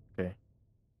 Okay.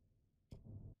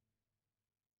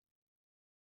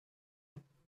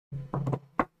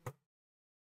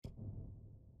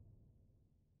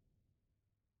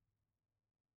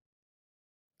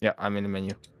 Yeah, I'm in the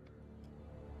menu.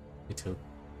 Me too.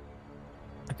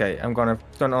 Okay, I'm gonna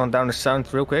turn on down the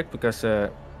sound real quick because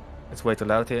it's way too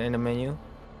loud here in the menu.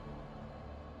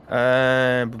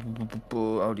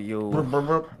 Audio.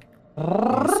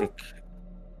 Music.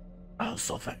 Oh,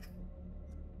 so fast.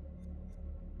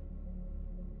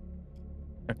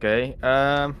 Okay.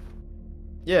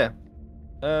 Yeah.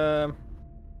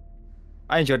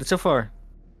 I enjoyed it so far.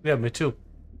 Yeah, me too.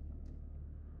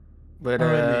 But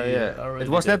Already, yeah, already it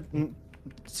was did. not.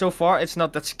 So far, it's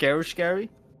not that scary.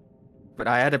 But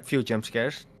I had a few jump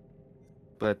scares.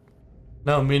 But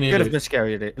No, me it neither. could have been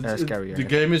scarier. Scarier. The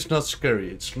game is not scary.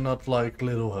 It's not like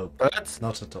Little Hope. But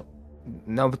Not at all.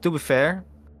 no, but to be fair,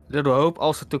 Little Hope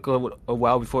also took a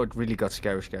while before it really got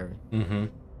scary. Mm-hmm.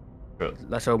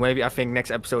 So maybe I think next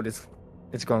episode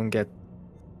it's gonna get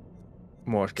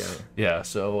more scary. Yeah,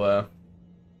 so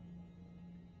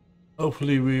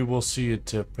Hopefully we will see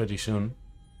it pretty soon.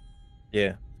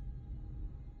 Yeah.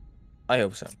 I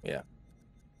hope so. Yeah.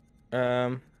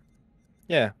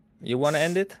 Yeah. You want to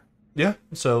end it? Yeah.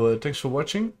 So thanks for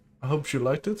watching. I hope you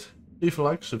liked it. Leave a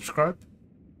like, subscribe.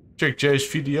 Check Jay's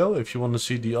video if you want to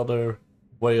see the other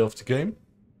way of the game.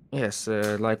 Yes.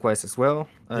 Likewise as well.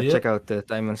 Check out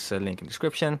Timon's link in the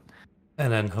description.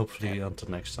 And then hopefully until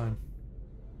next time.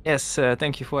 Yes.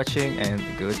 Thank you for watching and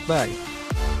goodbye.